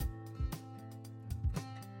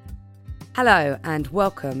Hello and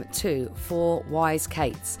welcome to Four Wise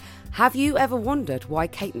Kates. Have you ever wondered why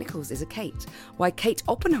Kate Nichols is a Kate? Why Kate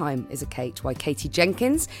Oppenheim is a Kate? Why Katie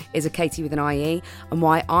Jenkins is a Katie with an IE? And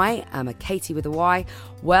why I am a Katie with a Y?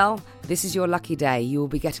 Well, this is your lucky day. You will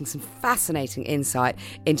be getting some fascinating insight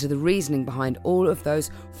into the reasoning behind all of those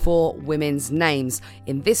four women's names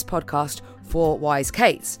in this podcast, Four Wise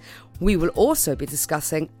Kates. We will also be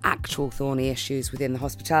discussing actual thorny issues within the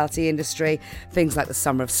hospitality industry, things like the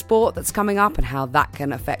summer of sport that's coming up and how that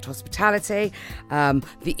can affect hospitality,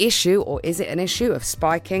 the issue, or is it an issue, of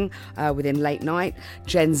spiking within late night,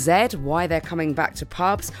 Gen Z, why they're coming back to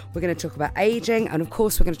pubs. We're going to talk about ageing, and of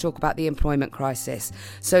course we're going to talk about the employment crisis.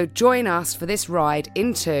 So join us for this ride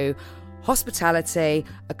into hospitality,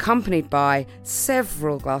 accompanied by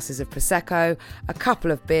several glasses of Prosecco, a couple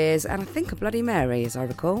of beers, and I think a Bloody Mary, as I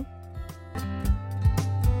recall.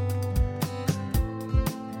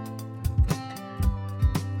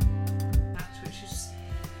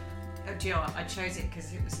 Do you know what? I chose it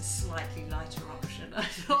because it was a slightly lighter option. I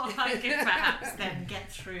thought I could perhaps then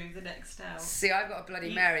get through the next hour. See, I've got a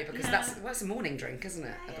Bloody Mary because that's a morning drink, isn't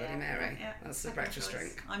it? A Bloody Mary. Yeah. That's the breakfast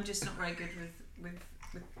drink. I'm just not very good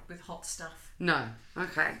with hot stuff. No.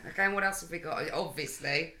 Okay. And what else have we got?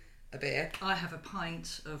 Obviously, a beer. I have a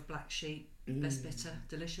pint of Black Sheep. Best bitter,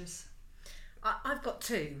 delicious. I've got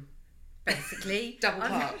two. Basically, Double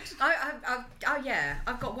parked.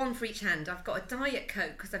 I've got one for each hand. I've got a Diet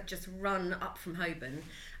Coke because I've just run up from Holborn,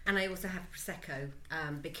 and I also have Prosecco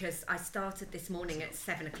because I started this morning at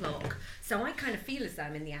 7 o'clock, so I kind of feel as though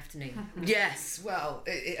I'm in the afternoon. Yes, well,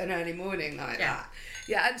 an early morning like that.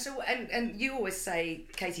 Yeah, and so and you always say,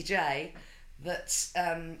 Katie J, that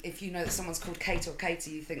if you know that someone's called Kate or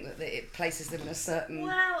Katie, you think that it places them in a certain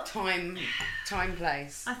time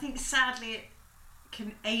place. I think sadly it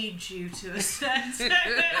can age you to a certain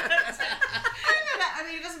I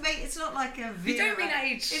mean, it doesn't make. It's not like a Vera. You don't mean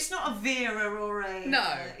age. It's not a Vera or a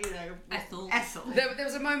Ethel. There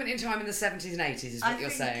was a moment in time in the 70s and 80s, is what you're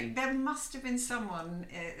saying. There must have been someone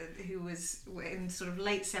who was in sort of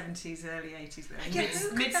late 70s, early 80s,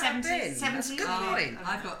 mid 70s. That's a good point.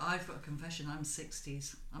 I've got a confession. I'm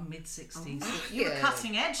 60s. I'm mid 60s. You were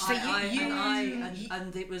cutting edge.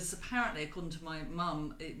 And it was apparently, according to my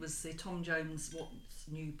mum, it was the Tom Jones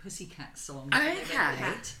new Pussycat song.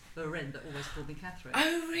 Okay. Loren that always called me Catherine.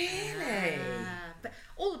 Oh, really? But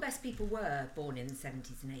all the best people were born in the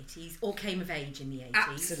 70s and 80s or came of age in the 80s.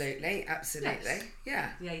 Absolutely. Yes. Yeah.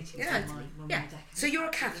 The 80s. Yeah. My decade. So you're a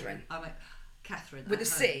Catherine? I'm a Catherine. With a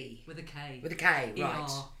C? With a K. With a K, right.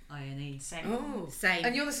 E-R-I-N-E. Same. Oh. Same.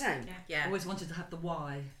 And you're the same? Yeah. I always wanted to have the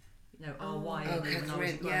Y. R-Y when I was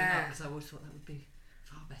Catherine, growing up, because I always thought that would be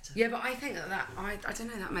far better. Yeah, but I think that I don't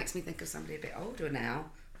know, that makes me think of somebody a bit older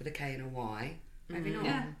now with a K and a Y. Maybe not.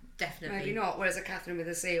 Yeah, definitely. Maybe not. Whereas a Catherine with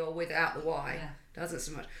a C or without the Y doesn't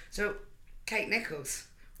so much. So, Kate Nichols.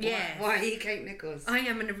 Why are you Kate Nichols? I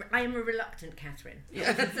am a reluctant Catherine.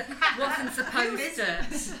 Wasn't supposed to.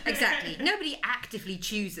 Exactly. Nobody actively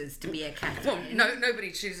chooses to be a Catherine. Well,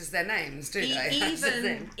 nobody chooses their names, do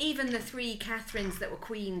they? Even the three Catherines that were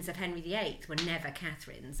queens of Henry VIII were never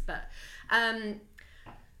Catherines. But, I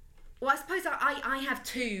suppose I have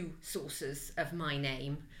two sources of my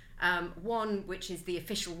name. One which is the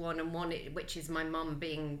official one, and one which is my mum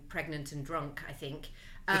being pregnant and drunk, I think.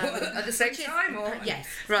 At the same time, or? Yes.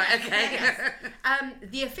 Right, okay. Yes.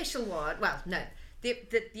 The official one,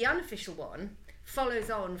 the unofficial one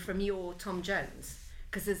follows on from your Tom Jones,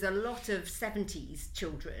 because there's a lot of 70s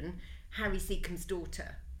children. Harry Seacombe's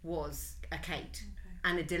daughter was a Kate.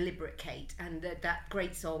 And a deliberate Kate, and that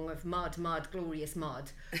great song of Mud, Mud, Glorious Mud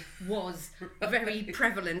was very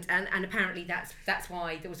prevalent, and apparently that's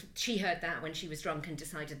why she heard that when she was drunk and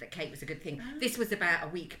decided that Kate was a good thing. This was about a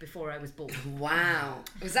week before I was born. Wow.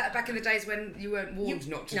 Was that back in the days when you weren't warned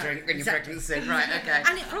not to drink when you're pregnant? Right, okay.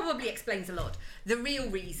 And it probably explains a lot. The real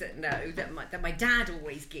reason, though, that my dad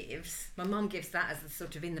always gives, my mum gives that as a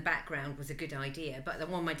sort of in the background was a good idea, but the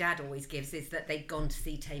one my dad always gives is that they'd gone to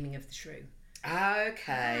see Taming of the Shrew.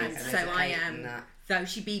 Okay. And so I am, though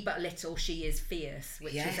she be but little, she is fierce,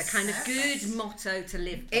 which is a kind of good motto to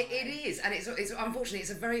live by. It is, and it's unfortunately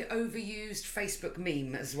it's a very overused Facebook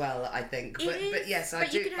meme as well, I think. But yes, I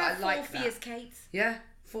do. You could have four fierce Kates. Yeah,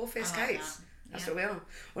 four fierce Kates. That's what we are.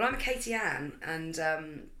 Well, I'm a Katie Ann, and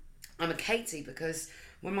I'm a Katie because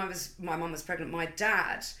when my mum was pregnant, my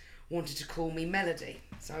dad wanted to call me Melody.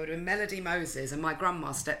 So I would have been Melody Moses, and my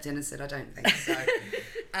grandma stepped in and said, I don't think so.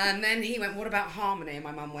 And then he went, what about Harmony? And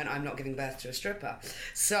my mum went, I'm not giving birth to a stripper.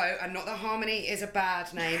 So, and not that Harmony is a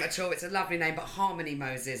bad name at all, it's a lovely name, but Harmony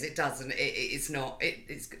Moses, it's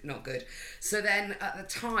not good. So then at the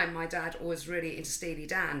time, my dad was really into Steely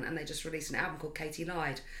Dan, and they just released an album called Katie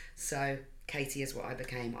Lied. So Katie is what I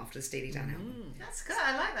became after the Steely Dan album. That's good.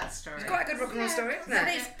 I like that story. It's quite a good rock and roll story, isn't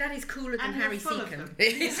it? That is cooler than And Harry you're full of Seacombe. them.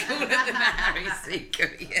 It is cooler than Harry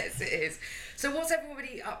Seacombe. Yes, it is. So what's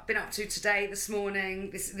everybody been up to today, this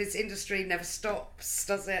morning? This industry never stops,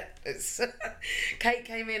 does it? Kate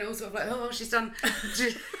came in all sort of like, oh, she's done...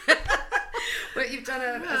 But you've done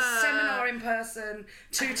a seminar in person,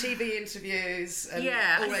 2 TV interviews. And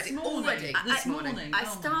already. This morning. I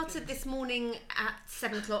started this morning at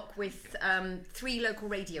 7 o'clock with 3 local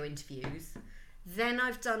radio interviews. Then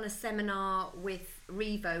I've done a seminar with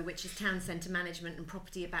Revo, which is town centre management and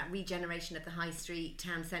property, about regeneration of the high street,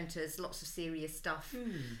 town centres, lots of serious stuff.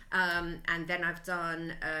 And then I've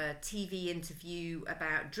done a TV interview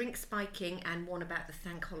about drink spiking and one about the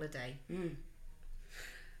thank holiday.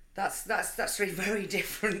 That's 3 very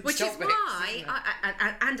different Which topics. is why,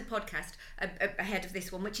 and a podcast ahead of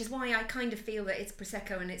this one, which is why I kind of feel that it's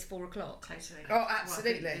Prosecco and it's 4 o'clock. Totally. Oh,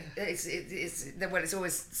 absolutely. It's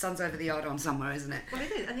always sun's over the yard on somewhere, isn't it? Well,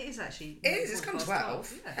 it is, and it is actually. It is. It's come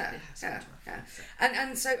 12. Yeah.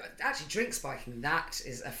 And so actually, drink spiking, that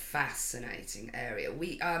is a fascinating area.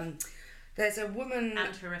 There's a woman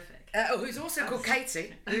And horrific. who's also called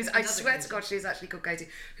Katie. I swear to God, she is actually called Katie.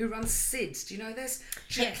 Who runs SID? Do you know this?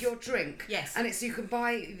 Check Yes. Your Drink. Yes. And you can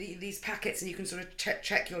buy these packets, and you can sort of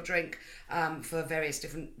check your drink for various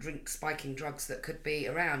different drink spiking drugs that could be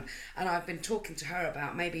around. And I've been talking to her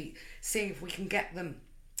about maybe seeing if we can get them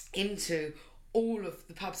into all of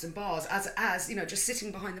the pubs and bars as you know, just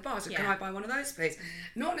sitting behind the bar. So can I buy one of those, please?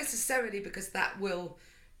 Not necessarily because that will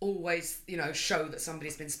always, you know, show that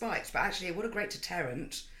somebody's been spiked, but actually what a great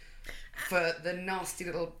deterrent for the nasty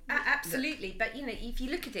little... Absolutely, but you know, if you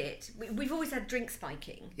look at it, we've always had drink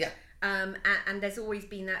spiking. Yeah. And there's always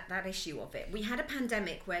been that issue of it. We had a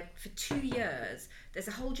pandemic where for 2 years there's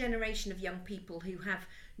a whole generation of young people who have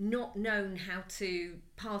not known how to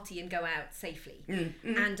party and go out safely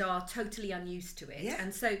and are totally unused to it.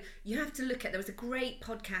 And so you have to look at, there was a great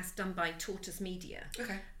podcast done by Tortoise Media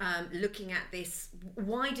looking at this.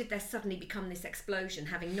 Why did there suddenly become this explosion,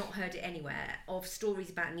 having not heard it anywhere, of stories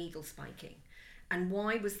about needle spiking? And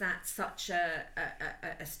why was that such a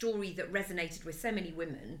story that resonated with so many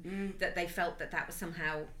women that they felt that was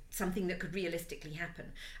somehow something that could realistically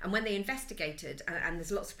happen? And when they investigated, and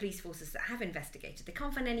there's lots of police forces that have investigated, they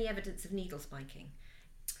can't find any evidence of needle spiking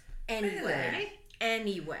anywhere. Really?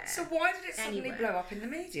 Anywhere. So why did it suddenly blow up in the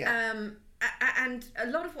media? And a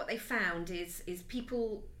lot of what they found is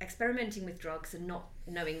people experimenting with drugs and not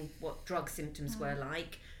knowing what drug symptoms were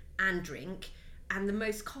like, and drink. And the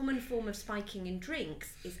most common form of spiking in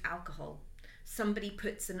drinks is alcohol. Somebody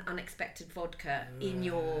puts an unexpected vodka in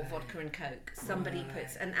your vodka and Coke. Somebody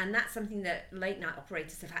puts, and that's something that late night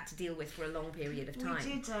operators have had to deal with for a long period of time.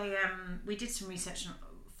 We did some research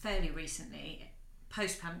fairly recently,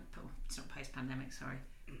 it's not post-pandemic, sorry,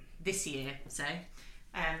 this year,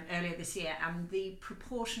 earlier this year, and the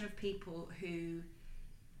proportion of people who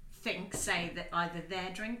say that either their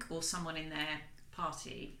drink or someone in their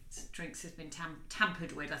party drinks has been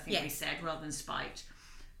tampered with, I think we said, rather than spiked.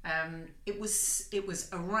 It was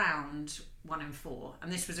around 1 in 4,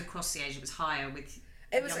 and this was across the age. It was higher with.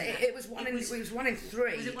 It was 1 in 3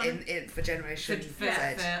 for Generation Z,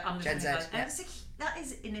 Gen Z. That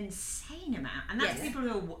is an insane amount, and that's people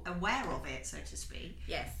who are aware of it, so to speak.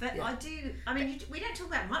 Yes, but we don't talk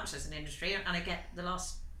about it much as an industry, and I get the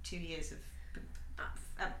last 2 years of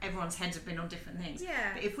everyone's heads have been on different things.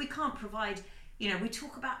 Yeah. But if we can't provide. You know, we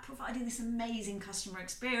talk about providing this amazing customer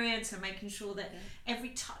experience and making sure that every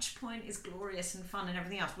touch point is glorious and fun and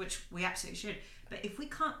everything else, which we absolutely should. But if we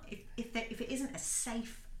can't, if it isn't a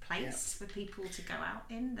safe place for people to go out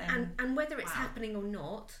in, then and whether it's happening or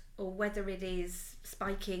not, or whether it is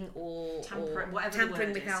spiking or tampering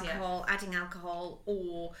with alcohol, adding alcohol,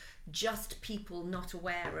 or just people not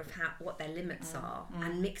aware of what their limits are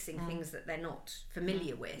and mixing things that they're not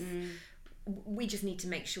familiar with. We just need to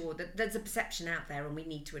make sure that there's a perception out there, and we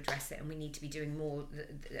need to address it, and we need to be doing more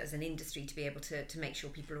as an industry to be able to make sure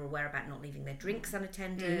people are aware about not leaving their drinks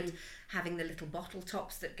unattended, having the little bottle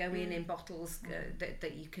tops that go in bottles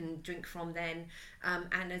that you can drink from then,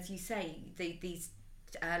 and as you say, these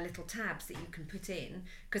little tabs that you can put in,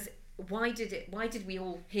 because why did we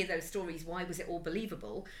all hear those stories? Why was it all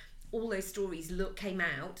believable? All those stories came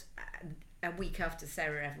out a week after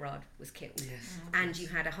Sarah Everard was killed. Yes. And you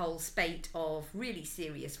had a whole spate of really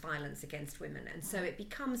serious violence against women. And so it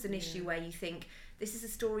becomes an issue where you think, this is a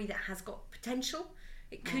story that has got potential.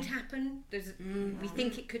 It could happen. We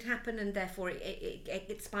think it could happen, and therefore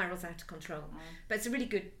it spirals out of control. But it's a really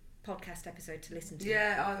good podcast episode to listen to.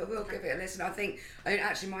 Yeah, I will give it a listen. I mean,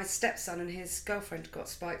 actually, my stepson and his girlfriend got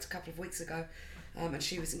spiked a couple of weeks ago, and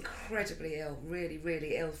she was incredibly ill, really,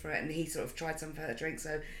 really ill for it. And he sort of tried some of her drink,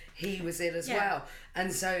 so he was ill as well.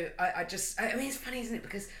 And so I mean, it's funny, isn't it?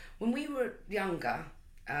 Because when we were younger,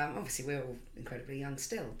 obviously we were all incredibly young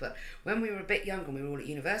still, but when we were a bit younger and we were all at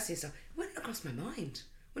university and stuff, it wouldn't across my mind.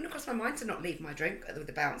 Wouldn't across my mind to not leave my drink with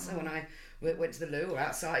the bouncer when I went to the loo or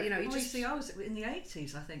outside. You know, you see, I was in the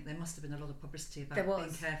 80s. I think there must have been a lot of publicity about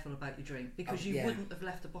being careful about your drink, because you wouldn't have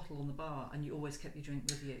left a bottle on the bar and you always kept your drink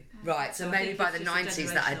with you. Right, so maybe by the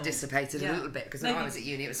 90s that had dissipated a little bit, because when I was at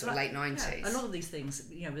uni it was sort of late 90s. A lot of these things,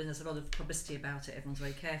 you know, when there's a lot of publicity about it, everyone's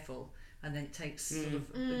very careful, and then it takes sort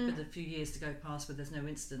of a few years to go past where there's no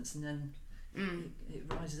incidents, and then it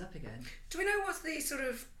rises up again. Do we know what the sort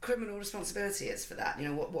of criminal responsibility is for that? You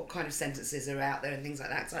know, what kind of sentences are out there and things like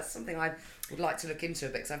that? Because that's something I would like to look into a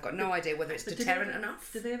bit, because I've got no idea whether it's deterrent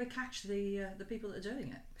enough. Did they ever catch the people that are doing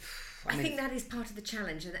it? I think that is part of the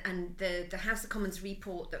challenge, and the House of Commons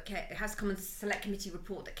report House of Commons Select Committee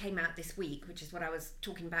report that came out this week, which is what I was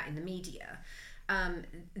talking about in the media.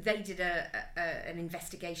 They did an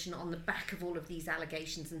investigation on the back of all of these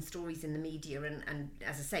allegations and stories in the media, and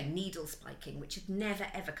as I say, needle spiking, which had never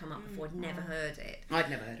ever come up before. I'd never heard it. I'd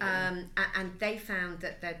never heard of it. And they found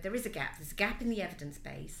that there is a gap. There's a gap in the evidence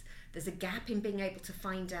base. There's a gap in being able to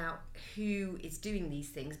find out who is doing these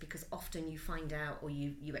things, because often you find out, or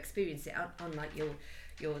you experience it, unlike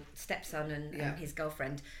your stepson and his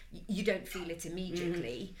girlfriend, you don't feel it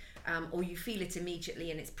immediately, or you feel it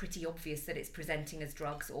immediately and it's pretty obvious that it's presenting as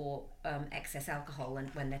drugs or excess alcohol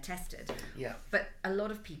when they're tested. Yeah. But a lot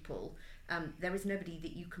of people, there is nobody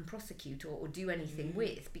that you can prosecute or do anything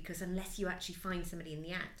with, because unless you actually find somebody in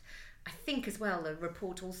the act. I think as well, the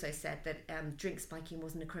report also said that drink spiking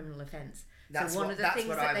wasn't a criminal offence. So one of the things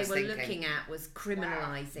that they were looking at was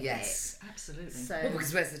criminalising it. Yes, absolutely. So, well,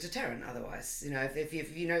 because where's the deterrent otherwise? You know, if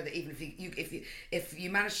you know that even if you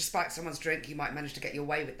manage to spike someone's drink, you might manage to get your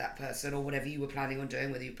way with that person or whatever you were planning on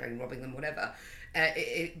doing, whether you're planning on robbing them, whatever.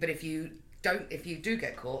 But if you do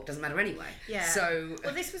get caught, it doesn't matter anyway. Yeah. So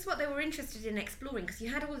well, this was what they were interested in exploring, because you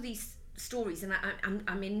had all of these stories, and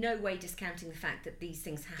I'm in no way discounting the fact that these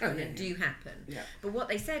things happen and do happen. Yeah. But what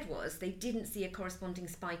they said was they didn't see a corresponding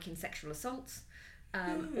spike in sexual assaults,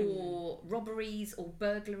 or robberies, or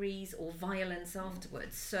burglaries, or violence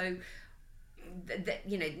afterwards. So,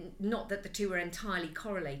 you know, not that the two are entirely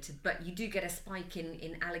correlated, but you do get a spike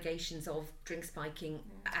in allegations of drink spiking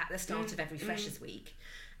at the start of every Freshers Week.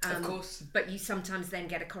 Of course. But you sometimes then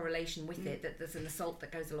get a correlation with it, that there's an assault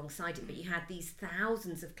that goes alongside it. But you had these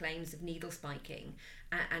thousands of claims of needle spiking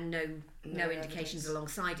and no indications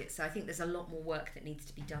alongside it. So I think there's a lot more work that needs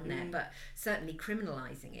to be done there. But certainly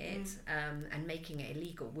criminalising it and making it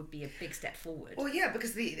illegal would be a big step forward. Well, yeah,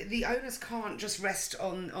 because the owners can't just rest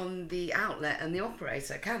on the outlet and the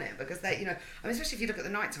operator, can it? Because they, you know, I mean, especially if you look at the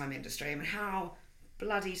nighttime industry, I mean, how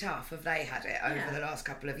bloody tough have they had it over the last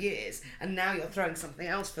couple of years, and now you're throwing something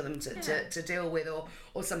else for them to deal with,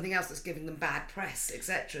 or something else that's giving them bad press,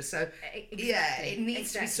 etc. So it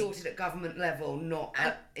needs to be sorted at government level, not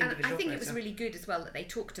at individual. And I think it was really good as well that they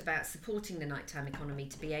talked about supporting the nighttime economy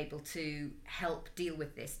to be able to help deal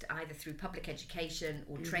with this, either through public education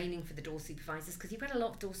or training for the door supervisors, because you've had a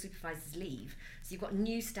lot of door supervisors leave, so you've got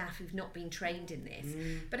new staff who've not been trained in this.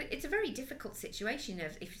 But it's a very difficult situation.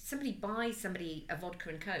 If somebody buys somebody a vodka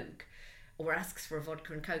and coke, or asks for a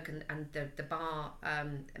vodka and coke, and the bar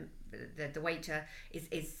the waiter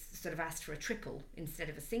is sort of asked for a triple instead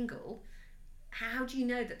of a single, how do you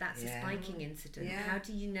know that that's a spiking incident? How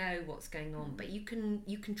do you know what's going on? But you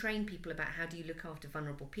can train people about how do you look after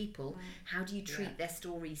vulnerable people, how do you treat their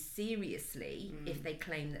stories seriously if they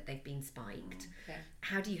claim that they've been spiked,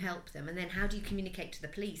 how do you help them, and then how do you communicate to the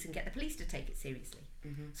police and get the police to take it seriously.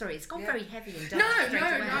 Sorry, it's gone very heavy and dark.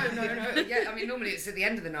 No. Yeah, I mean, normally it's at the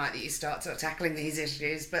end of the night that you start sort of tackling these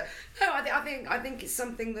issues, but no, I think it's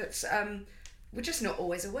something that we're just not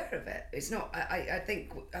always aware of it. It's not. I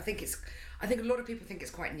think a lot of people think it's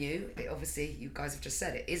quite new. Obviously, you guys have just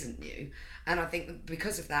said it isn't new, and I think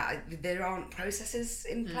because of that, there aren't processes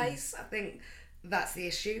in place. I think that's the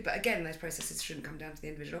issue. But again, those processes shouldn't come down to the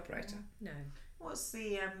individual operator. No. What's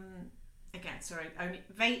the again? Sorry, only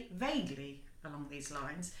vaguely along these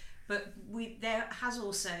lines, but there has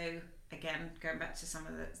also, again, going back to some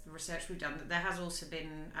of the research we've done, that there has also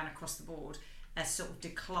been, and across the board, a sort of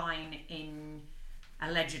decline in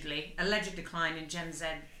alleged decline in Gen Z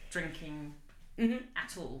drinking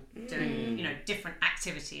at all, doing different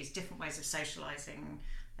activities, different ways of socialising,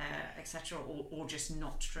 etc., or just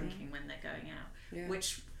not drinking when they're going out.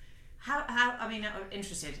 Which, how I mean, I'm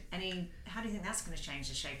interested. How do you think that's going to change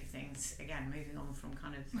the shape of things? Again, moving on from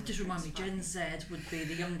kind of. Well, just remind me, Gen Z would be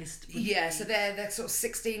the youngest. So they're sort of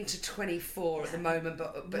 16 to 24 at the moment,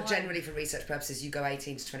 but generally for research purposes, you go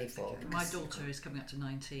 18 to 24. My daughter is coming up to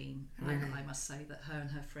 19, and I must say that her and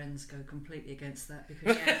her friends go completely against that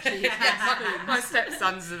because she's my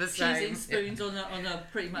stepsons are the same. She's in spoons on a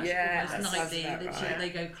pretty much almost nightly. Right. They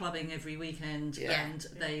go clubbing every weekend, and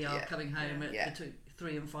they are coming home at between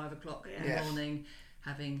 3 and 5 o'clock in the morning,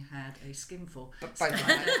 having had a skinful. Both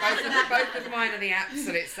of mine are the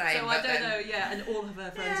absolute same. So I don't know, and all of her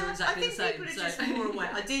friends are exactly the same. I think people are just more aware.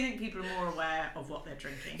 I do think people are more aware of what they're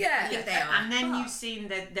drinking. Yeah, they are. And then you've seen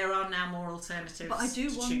that there are now more alternatives. But I do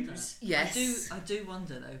to wonder. choose. Yes. I do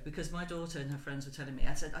wonder though, because my daughter and her friends were telling me.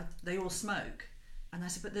 I said they all smoke. And I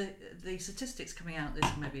said, but the statistics coming out this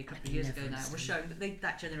maybe a couple of years ago now were showing that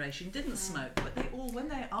that generation didn't smoke, but they all, when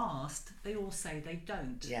they're asked, they all say they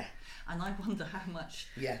don't. Yeah. And I wonder how much,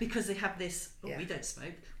 because they have this, we don't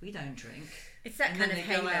smoke, we don't drink. It's that And kind then of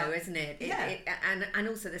they go halo, out. isn't it? And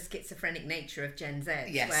also the schizophrenic nature of Gen Z,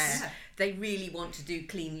 Yes. where they really want to do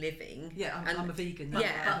clean living. Yeah, I'm a vegan. But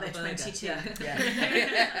they're 22.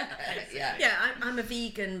 I'm a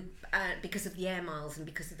vegan because of the air miles and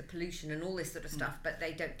because of the pollution and all this sort of stuff, but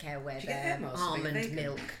they don't care where you get air their miles for being almond vegan?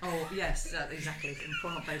 milk. Oh, yes, exactly.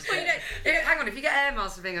 From plant-based. Well, Hang on, if you get air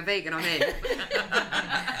miles for being a vegan, I'm in. you know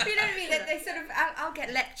what I mean? They sort of, I'll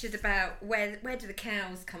get lectured about where do the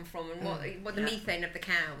cows come from and what the methane of the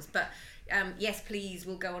cows, but yes, please,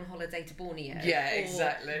 we'll go on holiday to Borneo. Yeah,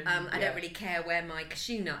 exactly. I don't really care where my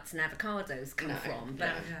cashew nuts and avocados come from,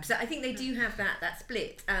 but so I think they do have that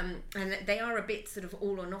split, and they are a bit sort of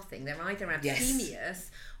all or nothing. They're either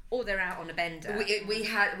abstemious or they're out on a bender.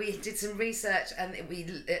 We did some research and we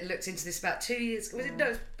looked into this about 2 years. Was it? No,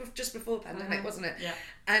 it was just before the pandemic, wasn't it? Yeah.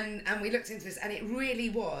 And we looked into this, and it really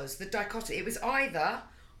was the dichotomy. It was either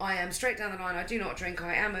I am straight down the line, I do not drink,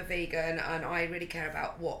 I am a vegan, and I really care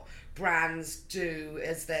about what brands do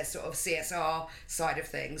as their sort of CSR side of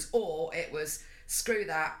things, or it was screw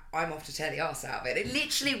that, I'm off to tear the arse out of it. It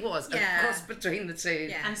literally was a cross between the two.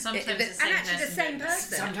 Yeah. And sometimes The same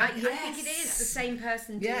person. Sometimes, I think it is the same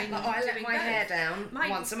person doing. Like I let doing my both. hair down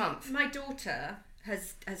once a month. My daughter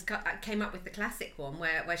came up with the classic one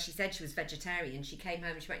where she said she was vegetarian. She came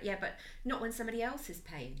home and she went, yeah, but not when somebody else is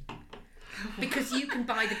paying. Because you can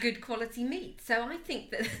buy the good quality meat. So I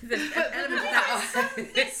think that the element of that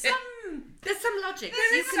there's some logic.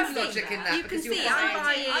 There is some logic in that. You can because you're see I'm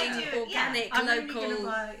buying I do, organic, I'm only local, gonna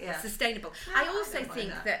buy, sustainable. I also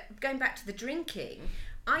think that going back to the drinking,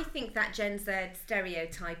 I think that Gen Z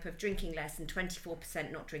stereotype of drinking less and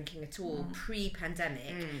 24% not drinking at all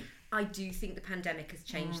pre-pandemic, I do think the pandemic has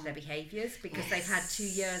changed their behaviours because they've had 2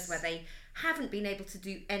 years where they haven't been able to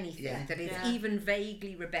do anything that is even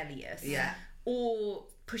vaguely rebellious or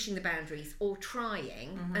pushing the boundaries or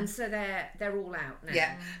trying, and so they're all out now.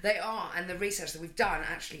 Yeah, they are, and the research that we've done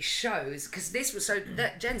actually shows, because this was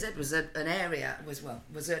that Gen Z was an area, was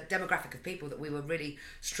a demographic of people that we were really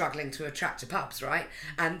struggling to attract to pubs, right?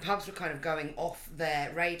 And pubs were kind of going off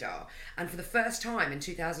their radar, and for the first time in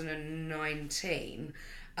 2019,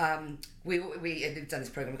 we've done this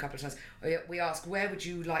programme a couple of times, we asked, where would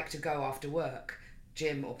you like to go after work,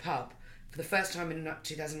 gym or pub? For the first time in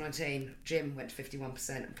 2019, gym went to 51%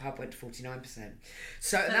 and pub went to 49%.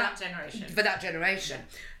 So for that generation. For that generation.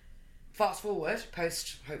 Fast forward,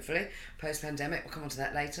 post-pandemic, we'll come on to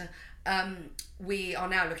that later, we are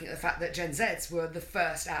now looking at the fact that Gen Zs were the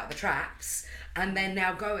first out of the traps, and then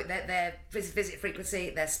now their visit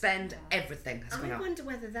frequency, their spend, everything has gone up. I wonder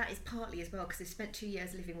whether that is partly as well because they've spent 2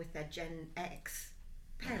 years living with their Gen X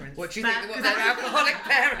parents. What do you think? What, their alcoholic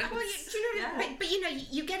parents? Well, do you know, but you know,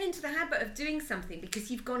 you get into the habit of doing something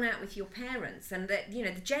because you've gone out with your parents, and that, you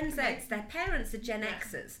know, the Gen Zs, their parents are Gen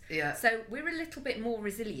Xers. Yeah. So we're a little bit more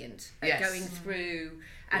resilient at going through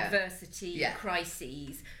adversity,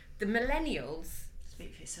 crises. The millennials.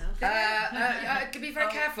 Speak for yourself. Can be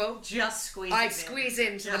very careful. Just squeeze. I squeeze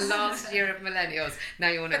into the last year of millennials. Now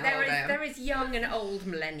you all know how old I am. There is young and old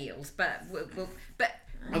millennials, but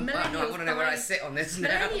I want to know where I sit on this now.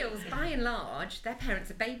 Millennials, by and large, their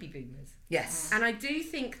parents are baby boomers. Yes. And I do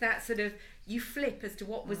think that sort of, you flip as to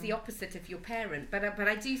what was the opposite of your parent, but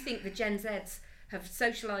I do think the Gen Zs have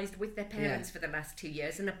socialised with their parents for the last 2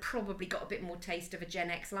 years and have probably got a bit more taste of a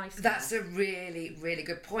Gen X lifestyle. That's a really, really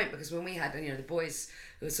good point, because when we had, the boys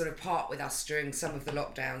who were sort of part with us during some of the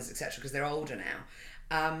lockdowns, etc., because they're older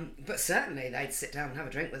now, but certainly they'd sit down and have a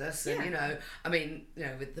drink with us, and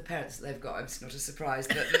with the parents that they've got, it's not a surprise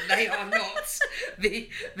that they are not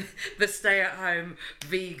the stay-at-home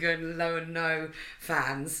vegan low and no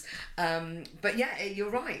fans. But yeah,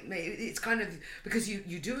 you're right. It's kind of because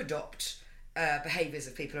you do adopt behaviours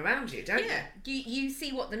of people around you, don't you? You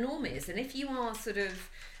see what the norm is, and if you are sort of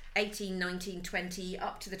 18, 19, 20,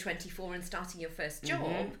 up to the 24 and starting your first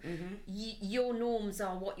job, your norms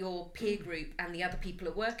are what your peer group and the other people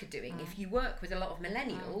at work are doing. If you work with a lot of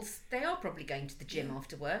millennials, they are probably going to the gym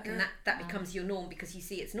after work, and that becomes your norm because you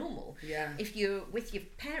see it's normal. Yeah. If you're with your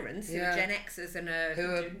parents who are Gen Xers and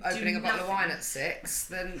who are opening a bottle of wine at 6,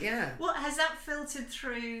 then What has that filtered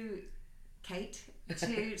through, Kate? To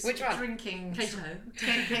Which one? Drinking, Kate.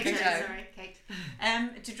 Sorry, Kate.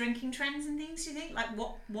 To drinking trends and things. Do you think, like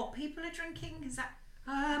what people are drinking? Is that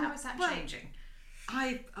how is that changing?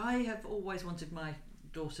 I have always wanted my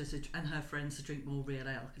daughter and her friends to drink more real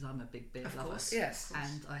ale, because I'm a big beer lover. Yes.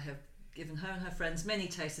 And I have given her and her friends many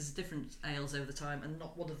tasters of different ales over the time, and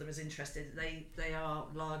not one of them is interested. They are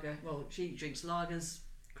lager. Well, she drinks lagers,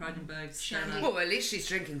 Kronenberg, Stella. Well, at least she's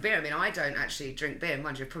drinking beer. I mean, I don't actually drink beer.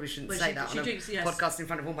 Mind you, I probably shouldn't say that on a podcast in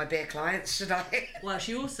front of all my beer clients, should I? Well,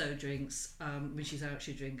 she also drinks, when she's out,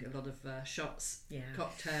 she drinks a lot of shots,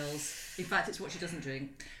 cocktails. In fact, it's what she doesn't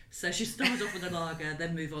drink. So she started off with a lager,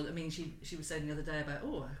 then move on. I mean, she was saying the other day about,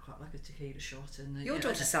 I quite like a tequila shot. And your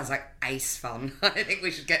daughter sounds like ace fun. I think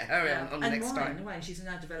we should get her on the next time. And wine. She's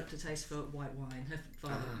now developed a taste for white wine. Her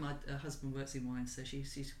father, my husband works in wine, so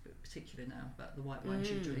she's particular now about the white wine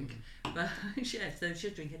she'd drink. But so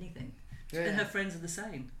she'll drink anything. Yeah. And her friends are the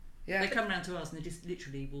same. Yeah. They come round to us and they just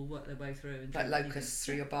literally will work their way through. And like locusts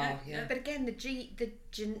through your bar, But again, the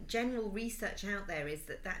general research out there is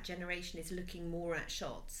that generation is looking more at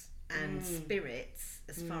shots and spirits,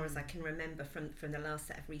 as far as I can remember from the last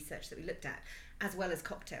set of research that we looked at, as well as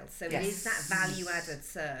cocktails. So it is that value-added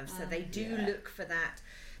serve. So they do look for that.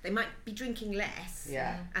 They might be drinking less,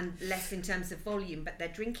 and less in terms of volume, but they're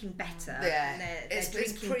drinking better. Yeah, they're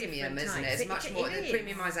it's premium, isn't it? It's much more. The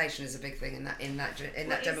premiumisation is a big thing in that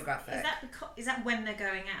demographic. Is that when they're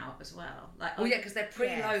going out as well? Like, because they're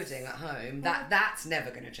preloading at home. That's never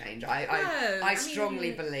going to change. I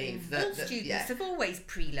strongly believe that. All students have always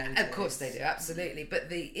preloaded. Of course they do, absolutely. But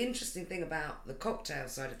the interesting thing about the cocktail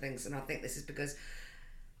side of things, and I think this is because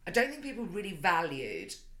I don't think people really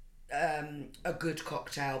valued a good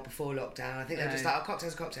cocktail before lockdown. I think they were just like,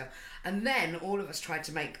 cocktail's a cocktail. And then all of us tried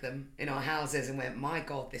to make them in our houses and went, my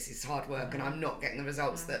God, this is hard work and I'm not getting the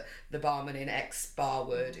results that the barman in X bar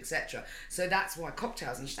would, etc. So that's why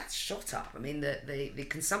cocktails, and that's shot up. I mean, the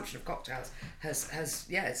consumption of cocktails has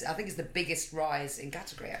I think it's the biggest rise in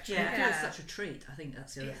category, actually. Yeah. It's such a treat. I think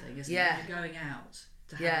that's the other thing, isn't it? When you're going out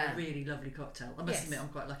to have a really lovely cocktail. I must admit, I'm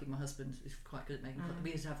quite lucky. My husband is quite good at making cocktails.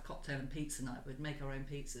 We used to have cocktail and pizza night. We'd make our own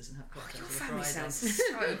pizzas and have cocktails on a Friday. Sounds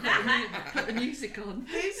so Put the music on.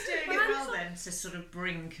 Who's doing it well then to sort of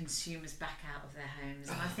bring consumers back out of their homes?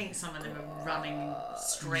 And I think some of them are running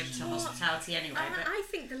straight to hospitality anyway. But I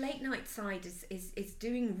think the late night side is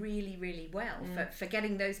doing really, really well for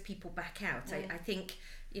getting those people back out. I think,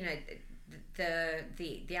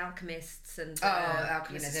 the Alchemists and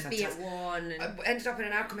Alchemist the Be At One. I ended up in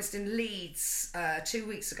an Alchemist in Leeds 2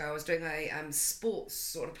 weeks ago. I was doing a sports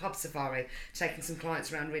sort of pub safari, taking some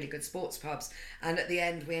clients around really good sports pubs, and at the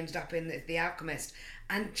end we ended up in the Alchemist.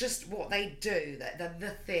 And just what they do,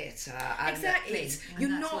 the theatre, and exactly,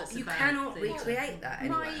 you cannot recreate that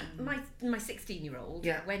anywhere. My 16-year-old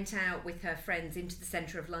went out with her friends into the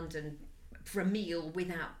centre of London for a meal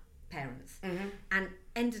without parents, and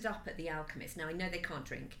ended up at the Alchemist. Now I know they can't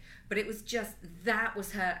drink, but it was just that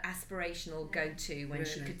was her aspirational go-to when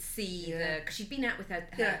she could see because she'd been out with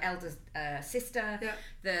her elder sister,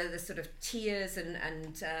 the sort of tiers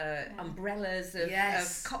and umbrellas of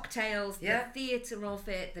cocktails, the theatre of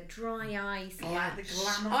it, the dry ice, the glamour.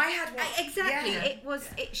 I had one. Exactly. It was.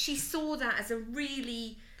 She saw that as a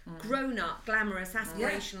really grown-up, glamorous,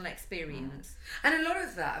 aspirational experience. And a lot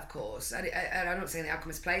of that, of course, and I'm not saying the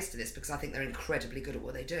Alchemist plays to this because I think they're incredibly good at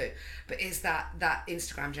what they do, but it's that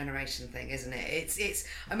Instagram generation thing, isn't it? It's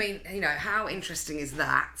I mean, how interesting is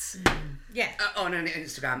that? On an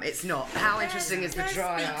Instagram, it's not. How interesting is the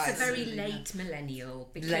dry ice? It's a very late millennial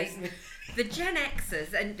because the Gen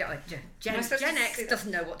Xers and Gen X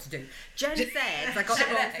doesn't know what to do. Gen Zs, I got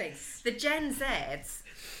the wrong thing. The Gen Zs.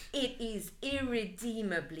 It is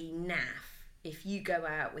irredeemably naff if you go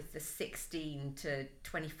out with the 16 to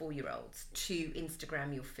 24-year-olds to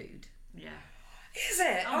Instagram your food. Yeah. Is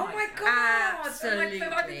it? Oh my god! Absolutely.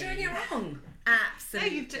 I've been doing it wrong. Absolutely.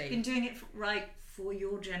 No, you've been doing it right for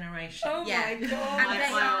your generation. Oh my god!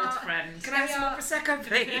 And my old friends. Can I have some more prosecco,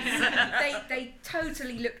 please? they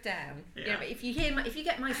totally look down. Yeah. You know, if you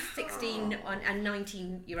get my 16 and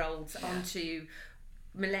 19-year-olds onto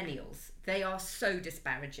millennials, they are so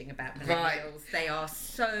disparaging about millennials. Right. They are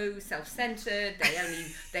so self-centered.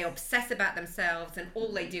 They obsess about themselves, and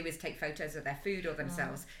all they do is take photos of their food or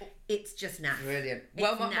themselves. It's just naff. Brilliant. It's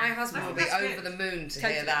Well, my naff. husband will be That's over good. the moon to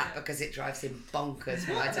Totally. hear that because it drives him bonkers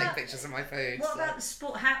when I take about- pictures of my food. What so. about the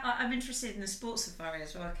sport? I'm interested in the sports safari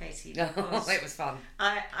as well, Katie. Oh, Because it was fun.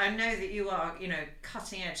 I know that you are,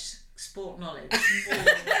 cutting edge sport knowledge.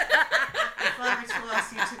 If I were to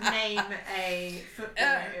ask you to name a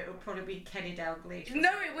footballer, it would probably be Kenny Dalglish. No,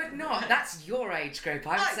 it would not. That's your age group.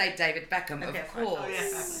 I would say David Beckham, Okay, of fine. course. Oh,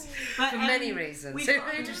 yeah, but, For many reasons. We've So got,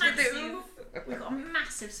 who a just did massive, we've got a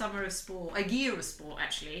massive summer of sport, a year of sport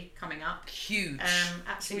actually coming up. Huge.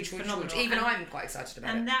 Absolutely Huge, huge, phenomenal. huge. Even And- I'm quite excited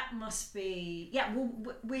about And it. that must be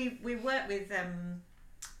Well, we work with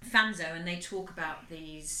Fanzo, and they talk about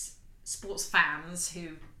these sports fans who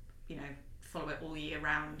follow it all year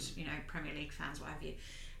round. Premier League fans, what have you.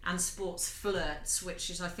 And sports flirts, which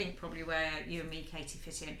is I think probably where you and me, Katie,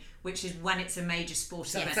 fit in, which is when it's a major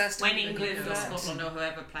sports that the event, first time when that you England or flirt? Scotland or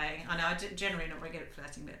whoever playing. I know I'm generally not very good at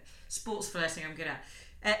flirting, but sports flirting I'm good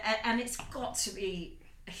at, and it's got to be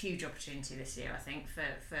a huge opportunity this year, I think, for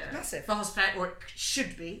Massive. for hospitality, or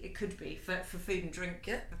it could be for food and drink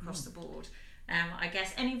Yeah. across the board. I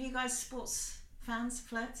guess any of you guys sports fans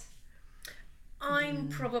flirt? I'm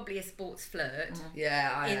probably a sports flirt.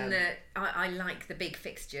 Yeah, I In am. that I like the big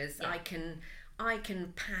fixtures. Yeah. I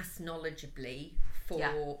can pass knowledgeably for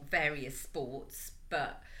Yeah. various sports,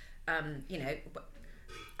 but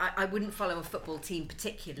I wouldn't follow a football team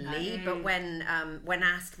particularly. No. But when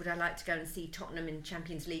asked would I like to go and see Tottenham in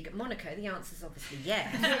Champions League at Monaco, the answer is obviously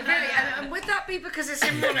yes. Really? And would that be because it's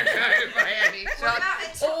in Monaco by any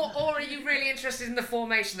chance? Or are you really interested in the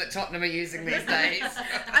formation that Tottenham are using these days?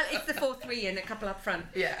 It's the 4-3 and a couple up front.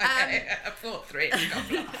 Yeah, okay. 4-3 and a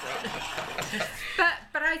couple up front.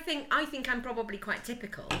 But I think I'm probably quite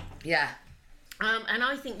typical. Yeah. And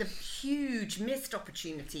I think the huge missed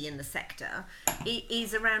opportunity in the sector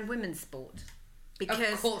is around women's sport.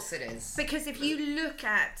 Because, Of course it is. Because if you look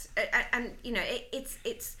at, and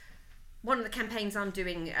it's one of the campaigns I'm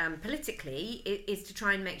doing politically is to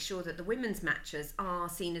try and make sure that the women's matches are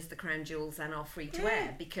seen as the crown jewels and are free to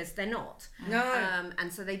air, because they're not. No.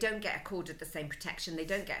 And so they don't get accorded the same protection, they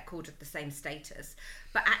don't get accorded the same status.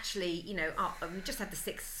 But actually, we just had the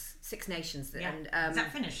Six Nations. Yeah. And, Is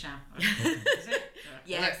that finished now? Is it?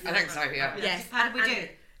 yes. I think so, yeah. Yes. How did we do?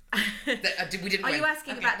 We didn't Are win. you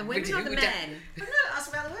asking about the women or the men? Well, no, ask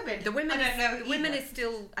about the women. The women, I don't know. the women either. is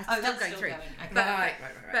still that's going through. Okay. Right.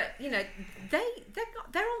 But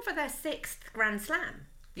they're on for their 6th Grand Slam.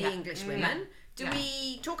 The Yeah. English women. Do Yeah.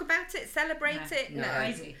 we talk about it? Celebrate No. it? No.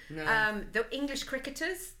 Crazy. No. The English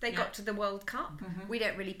cricketers, they Yeah. got to the World Cup. We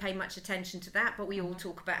don't really pay much attention to that, but we all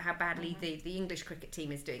talk about how badly the English cricket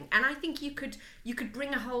team is doing. And I think you could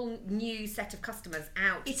bring a whole new set of customers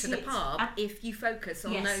out It to the is. pub And- if you focus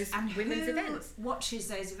on those and women's who events. watches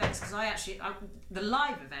those events? Because the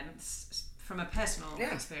live events, from a personal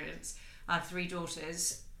Yeah. experience, I have 3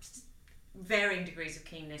 daughters, varying degrees of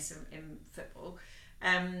keenness in football,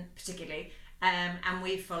 particularly. And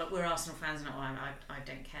we're Arsenal fans, and I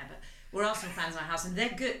don't care, but we're Arsenal fans in our house, and they're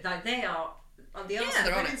good. Like they are. The Arsenal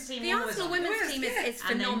they're on women's team. The are always Arsenal on. women's team is And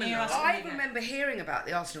then phenomenal. near us- I remember hearing about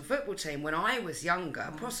the Arsenal football team when I was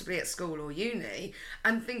younger, possibly at school or uni,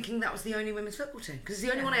 and thinking that was the only women's football team because it's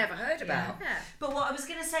the only one I ever heard about. Yeah. But what I was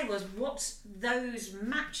going to say was, what those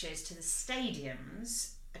matches to the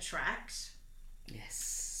stadiums attract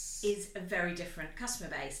Yes. is a very different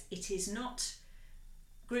customer base. It is not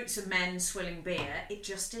groups of men swilling beer, it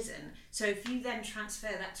just isn't. So if you then transfer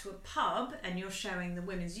that to a pub and you're showing the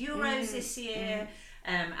women's Euros this year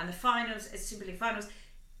and the finals, Super League finals,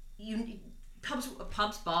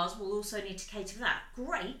 pubs, bars will also need to cater for that.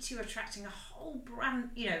 Great, you're attracting a whole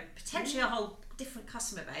brand, potentially a whole different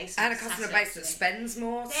customer base. And a customer base that Saturday. spends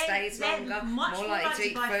more, stays longer, much more likely to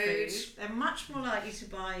eat buy food. They're much more likely to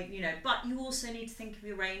buy, but you also need to think of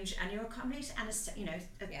your range and your accommodation and a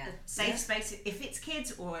safe space if it's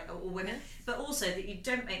kids or women, but also that you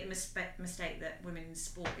don't make the mistake that women's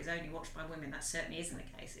sport is only watched by women. That certainly isn't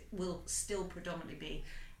the case. It will still predominantly be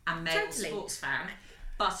a male Totally. sports fan.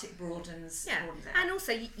 but it broadens Yeah, broadens out. and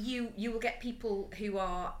also you will get people who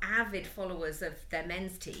are avid followers of their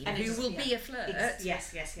men's team And it who just- will yeah. be a flirt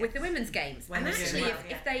Yes. with the women's games. When And they're doing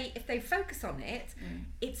actually, well, if they focus on it,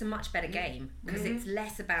 it's a much better game because it's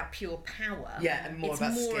less about pure power. Yeah, and more it's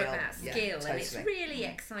about more skill. about Yeah, skill, and it's totally. really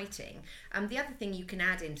exciting. The other thing you can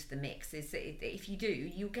add into the mix is that if you do,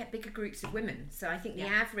 you'll get bigger groups of women. So I think the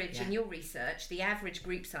average in your research, the average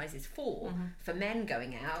group size is 4 for men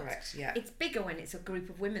going out. Correct, yeah. It's bigger when it's a group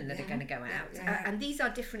of women that are going to go out. yeah. And these are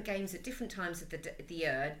different games at different times of the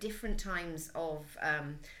year, different times of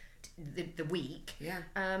the week. Yeah.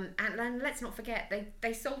 And let's not forget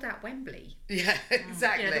they sold out Wembley. Yeah,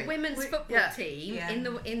 exactly. You know, the women's football team Yeah. in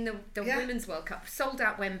the Yeah. Women's World Cup sold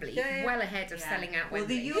out Wembley well ahead of selling out Well,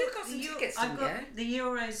 Wembley. You got some tickets, I've didn't got the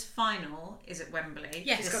Euros final is at Wembley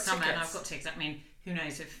Yes. this Got summer, and tickets. I've got tickets. I mean, who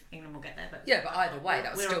knows if England will get there? But Yeah, but either way,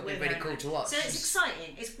 that would still be we're really there cool anyway. to watch. So it's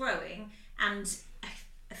exciting, it's growing, and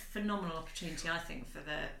a phenomenal opportunity, I think,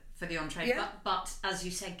 for the on-trade. Yeah. But as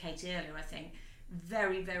you said, Katie, earlier, I think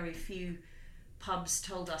very, very few pubs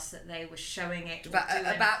told us that they were showing it.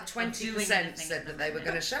 About 20% anything said at the that they were moment.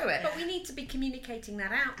 going to show it. But we need to be communicating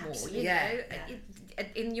that out more. Absolutely. You Yeah. know,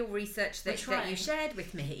 in your research that you trying. shared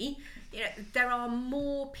with me, you know, there are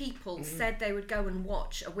more people said they would go and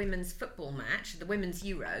watch a women's football match, the women's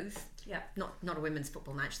Euros. Yeah. Not a women's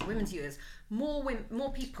football match, the women's Euros.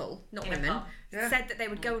 More people, not In a women, pub. said that they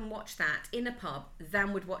would go and watch that in a pub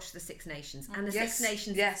than would watch the Six Nations. And the Yes, Six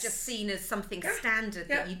Nations yes. is just seen as something standard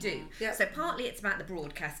Yeah. that you do. Yeah. So partly it's about the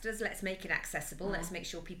broadcasters. Let's make it accessible. Let's make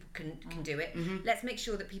sure people can do it. Let's make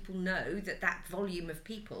sure that people know that volume of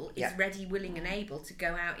people is Yeah. ready, willing, and able to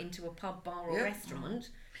go out into a pub, bar, or Yeah. restaurant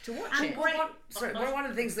to watch And it. great- One of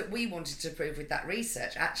the things that we wanted to prove with that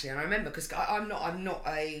research, actually, and I remember because I'm not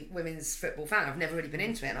a women's football fan. I've never really been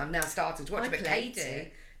into it, and I'm now starting to watch I it. But played Katie,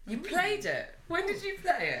 it. you played it. When did you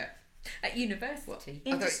play it? At university.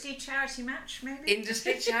 Industry charity match, maybe?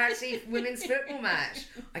 Industry charity women's football match.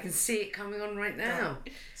 I can see it coming on right now.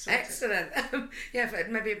 Excellent.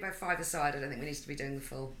 Maybe about 5-a-side. I don't think we need to be doing the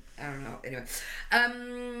full hour and a half.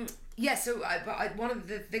 Anyway. One of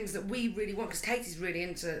the things that we really want, because Katie's really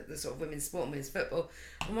into the sort of women's sport and women's football,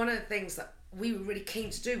 and one of the things that we were really keen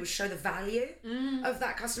to do was show the value of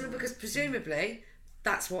that customer, because presumably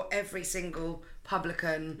that's what every single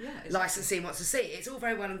publican licensee wants to see. It's all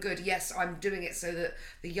very well and good, yes, I'm doing it so that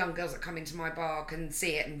the young girls that come into my bar can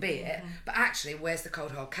see it and be it, but actually, where's the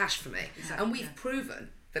cold hard cash for me? And we've proven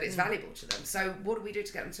that it's valuable to them. So what do we do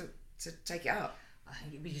to get them to take it up? I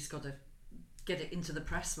think we just got to get it into the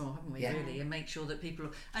press more, haven't we, Yeah. really, and make sure that people...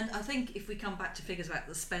 And I think if we come back to figures about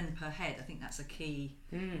the spend per head, I think that's a key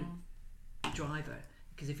driver.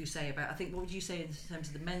 Because if you say about, I think, what would you say in terms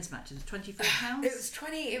of the men's matches? £24?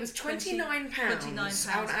 It was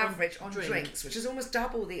 £29 on average on drinks, which is almost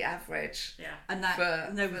double the average. Yeah. And that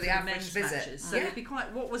for no, the for average men's visit. matches. So Yeah. it'd be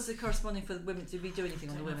quite. What was the corresponding for the women? Did we do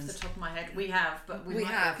anything on the Off women's? the top of my head, we have, but We might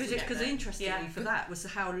have. be able to get Because there. interestingly Yeah. for that was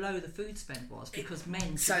how low the food spend was, because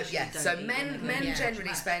men So traditionally don't so eat when men they go men to generally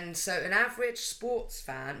match. spend, so an average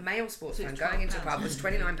male sports So fan it's going into a £12 pub was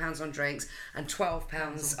 £29 on drinks and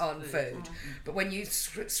 £12 on food. But when you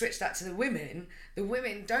switch that to the women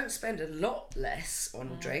don't spend a lot less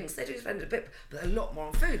on drinks. They do spend a bit, but a lot more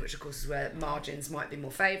on food, which of course is where margins might be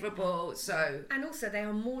more favourable. So And also, they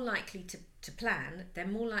are more likely to plan, they're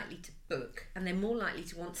more likely to book, and they're more likely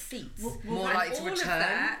to want seats. more And likely to all of return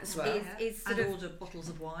that as well. is sort and of order bottles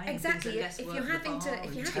of wine. exactly. And things that If you're having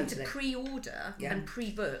to Totally. pre-order Yeah. and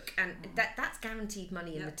pre-book, and that's guaranteed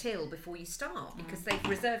money in the till before you start, because they've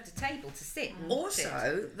reserved a table to sit. And watch it.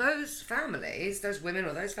 Also, those families, those women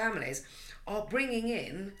or those families, are bringing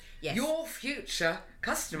in Yes. your future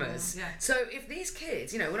customers. Yeah. So if these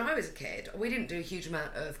kids, when I was a kid, we didn't do a huge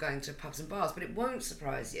amount of going to pubs and bars, but it won't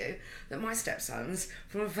surprise you that my stepsons,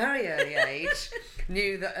 from a very early age,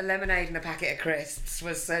 knew that a lemonade and a packet of crisps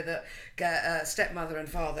was so that stepmother and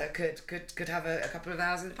father could have a couple of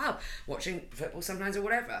hours in the pub, watching football sometimes or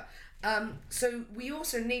whatever. So we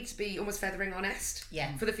also need to be almost feathering our nest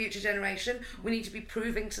for the future generation. We need to be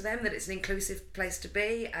proving to them that it's an inclusive place to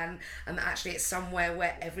be, and that actually it's somewhere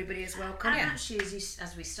where everybody is welcome. And actually,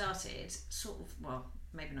 as we started, sort of, well,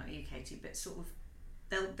 maybe not you, Katie, but sort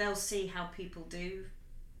of, they'll see how people do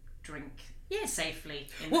drink safely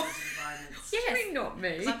in those environments. Yes. Not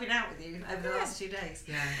me. 'Cause I've been out with you over the last 2 days.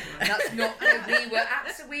 Yeah. That's not.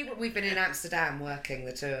 We've been in Amsterdam working,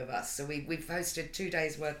 the two of us. So we've hosted 2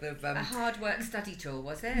 days worth of. A hard work study tour,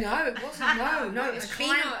 was it? No, it wasn't. No, it was I've been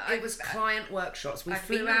client. on- It was client workshops. We I've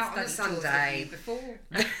flew been out on a study tours with Sunday. you before.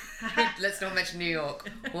 Let's not mention New York.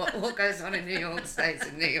 What goes on in New York stays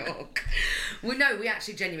in New York. We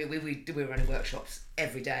actually genuinely we were running workshops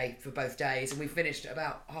every day for both days, and we finished at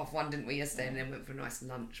about 1:30, didn't we, yesterday, and then went for a nice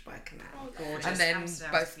lunch by a canal. Gorgeous. And then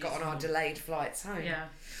Amsterdam's both got on our beautiful. delayed flights home. Yeah.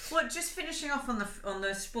 Well, just finishing off on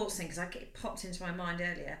the sports thing, because it popped into my mind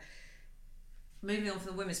earlier. Moving on from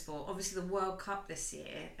the women's sport, obviously the World Cup this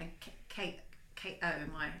year, and Kate O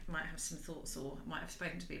might have some thoughts or might have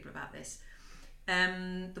spoken to people about this.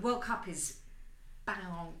 The World Cup is bang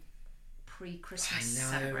on pre-Christmas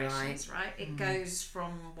I know, celebrations, right? It goes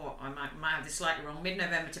from what I might have this slightly wrong,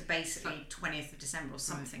 mid-November to basically 20th of December or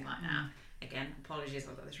something like that. Again, apologies if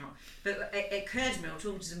I got this wrong. But it occurred to me, I was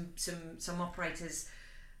talking to some operators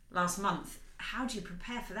last month. How do you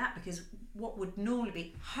prepare for that? Because what would normally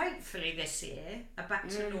be, hopefully this year, a back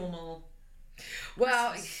to normal.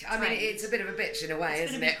 Well, Christmas I mean, trade. it's a bit of a bitch in a way,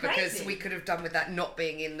 It's isn't gonna it? be Because crazy. we could have done with that not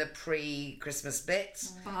being in the pre-Christmas bit.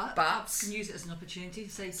 But But- you can use it as an opportunity to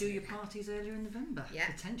say, do your parties earlier in November,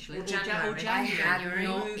 Yeah. potentially, Or January. or I January. had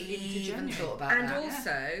not Move into even January. thought about And that.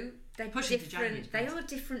 also, they're Pushing to January, different. They are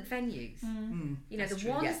different venues. You know, That's the true.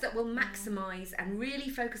 ones Yeah. that will maximise and really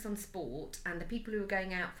focus on sport, and the people who are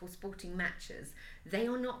going out for sporting matches, they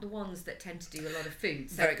are not the ones that tend to do a lot of food.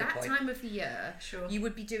 So Very at good that point. time of the year, Sure. you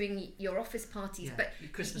would be doing your office parties, Yeah, but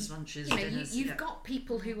your Christmas lunches, You know, dinners, you've yeah. got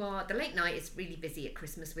people who are the late night is really busy at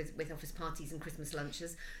Christmas with office parties and Christmas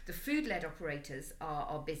lunches. The food-led operators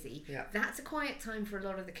are busy. Yeah. That's a quiet time for a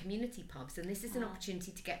lot of the community pubs, and this is an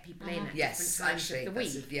opportunity to get people in at Yes, different times actually, of the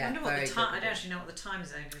that's week. yeah, I wonder what very the time. good I don't point. actually know what the time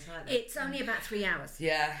zone is either. It's only about 3 hours.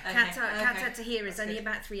 Yeah. Qatar to here is That's only good.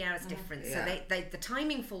 about 3 hours difference. Yeah. So the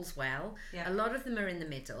timing falls well. Yeah. A lot of them are in the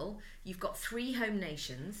middle. You've got 3 home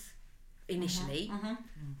nations initially.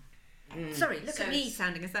 Sorry, look So at me it's-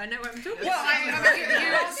 sounding as though I know what I'm talking Well, about. I mean,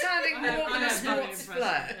 you are sounding more I than a know, sports very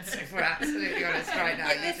flirt, if we're absolutely honest right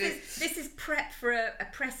now. Yeah, this is prep for a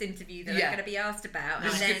press interview that Yeah. I'm going to be asked about.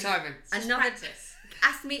 This is and good then timing. Just another practice.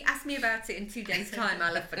 ask me about it in 2 days' time.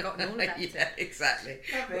 I'll have forgotten all about Yeah, it. exactly.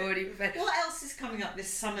 Love it. Already prepared. What else is coming up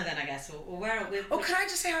this summer then, I guess? Or where are we? Oh, can I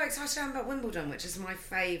just say how excited I am about Wimbledon, which is my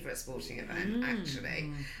favourite sporting event,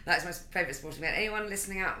 actually. That is my favourite sporting event. Anyone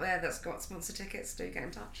listening out there that's got sponsor tickets, do get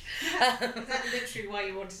in touch. Is that literally why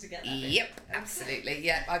you wanted to get that? bit? Yep, absolutely.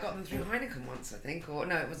 Yeah, I got them through Heineken once, I think. Or,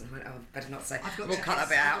 no, it wasn't Heineken. Oh, better not say. I've got We'll cut a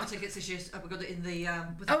bit I've got out. tickets this year. I've got it in the.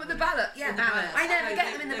 Oh, the ballot. Yeah, in the ballot. I never So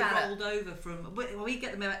get them in the they ballot. rolled over from. Well, we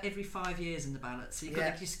get them about every 5 years in the ballot, so you've got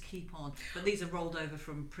Yeah. to just keep on. But these are rolled over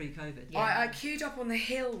from pre-COVID. I queued up on the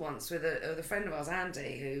hill once with a friend of ours,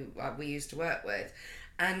 Andy, who we used to work with,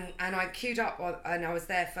 and I queued up and I was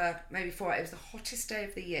there for maybe 4 hours. It was the hottest day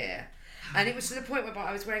of the year. And it was to the point where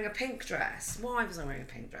I was wearing a pink dress. Why was I wearing a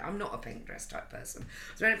pink dress? I'm not a pink dress type person.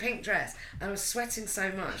 I was wearing a pink dress and I was sweating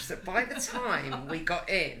so much that by the time we got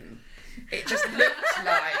in, it just looked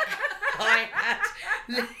like I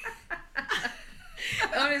had...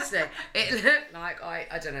 Honestly, it looked like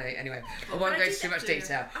I don't know. Anyway, I won't go into too much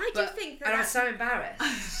detail. I do think that and I was that's- so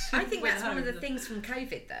embarrassed. I think Went that's one of the home. things from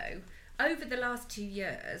COVID, though. Over the last 2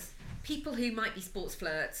 years, people who might be sports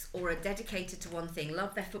flirts or are dedicated to one thing,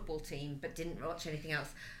 love their football team but didn't watch anything else.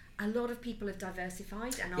 A lot of people have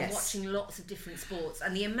diversified and are Yes. watching lots of different sports.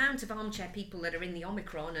 And the amount of armchair people that are in the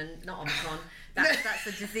Omicron and not Omicron, that's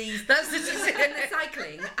the disease. That's the disease. And the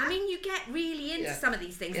cycling. I mean, you get really into Yeah. some of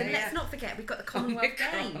these things. Yeah, and let's yeah. not forget, we've got the Commonwealth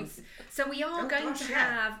Omicron. Games. So we are Oh, going gosh, to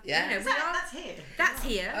yeah. have, Yeah. you know, we are. That's here. That's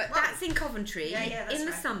here. Wow. That's in Coventry Yeah, that's in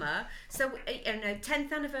the right. summer. So,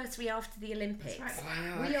 10th anniversary after the Olympics. That's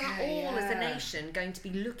Wow, We are okay, all, as a yeah. nation, going to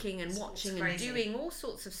be looking and watching and crazy. doing all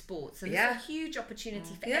sorts of sports. And Yeah. there's a huge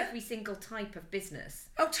opportunity for Yeah. every single type of business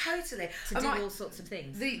Oh, totally. to And do like, all sorts of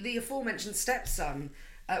things. the aforementioned stepson,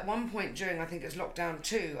 at one point during, I think it was lockdown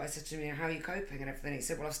 2, I said to him, how are you coping and everything? He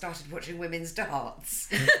said, well, I've started watching women's darts.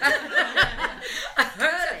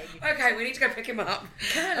 Curling. Okay, we need to go pick him up.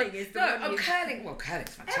 Curling is the No, one oh, you- curling. Well, curling's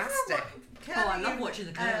fantastic. Oh, I love watching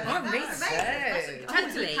the curling. Oh, me too.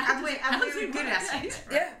 Totally. And we're good at it.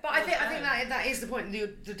 Yeah, but I think that is the point.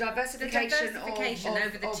 The diversification, The diversification of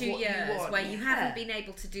over the of 2 what you years want. where you Yeah. haven't been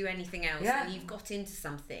able to do anything else Yeah. and you've got into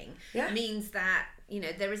something Yeah. means that, you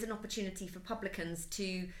know, there is an opportunity for publicans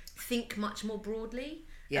to think much more broadly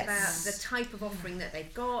Yes. about the type of offering that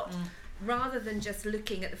they've got. Rather than just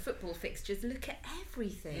looking at the football fixtures, look at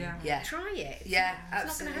everything. Yeah. Yeah. Try it. Yeah, It's not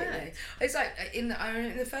absolutely. gonna hurt. It's like in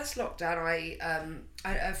the first lockdown,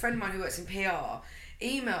 a friend of mine who works in PR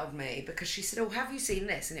emailed me because she said, "Oh, have you seen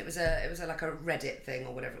this?" And it was like a Reddit thing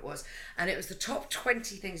or whatever it was, and it was the top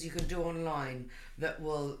 20 things you can do online that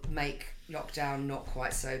will make lockdown not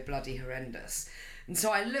quite so bloody horrendous. And so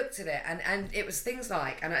I looked at it, and it was things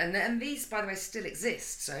like, and these, by the way, still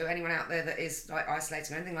exist. So anyone out there that is like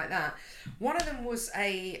isolating or anything like that, one of them was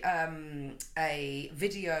a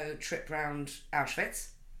video trip around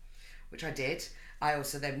Auschwitz, which I did. I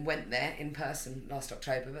also then went there in person last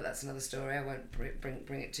October, but that's another story. I won't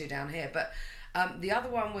bring it too down here. But the other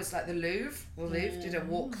one was like the Louvre. Well, Louvre did a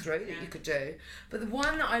walkthrough that you could do. But the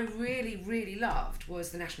one that I really, really loved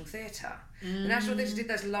was the National Theatre. The National Theatre did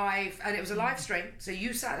those live, and it was a live stream. So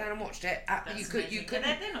you sat down and watched it. You could.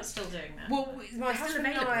 They're not still doing that. Well, my husband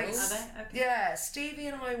and I. Are they? Okay. Yeah, Stevie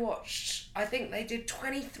and I watched. I think they did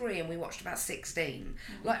 23, and we watched about 16.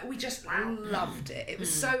 Like we just loved it. It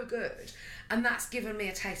was so good. And that's given me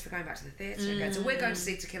a taste for going back to the theatre again. So we're going to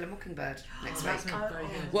see To Kill a Mockingbird next week. Very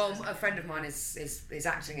good. Well, a friend of mine is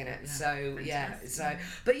acting in it, so yeah. So,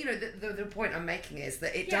 but you know, the point I'm making is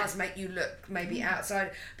that it does make you look maybe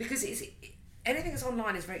outside, because anything that's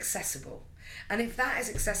online is very accessible, and if that is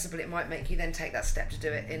accessible, it might make you then take that step to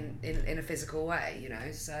do it in a physical way. You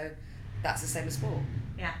know, so that's the same as sport.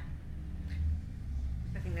 Yeah.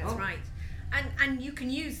 I think that's right. And you can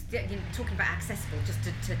use, talking about accessible, just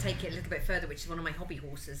to take it a little bit further, which is one of my hobby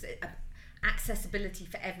horses, accessibility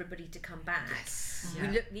for everybody to come back. Yes.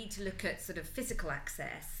 We need to look at sort of physical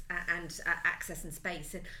access and access and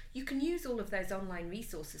space. And you can use all of those online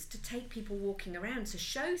resources to take people walking around, to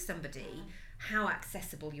show somebody how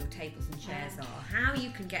accessible your tables and chairs are, how you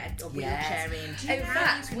can get a wheelchair in, how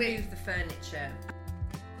you can move the furniture.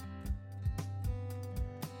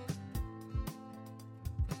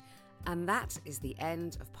 And that is the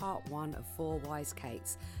end of part 1 of 4 Wise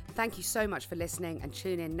Kates. Thank you so much for listening, and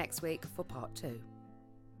tune in next week for part 2.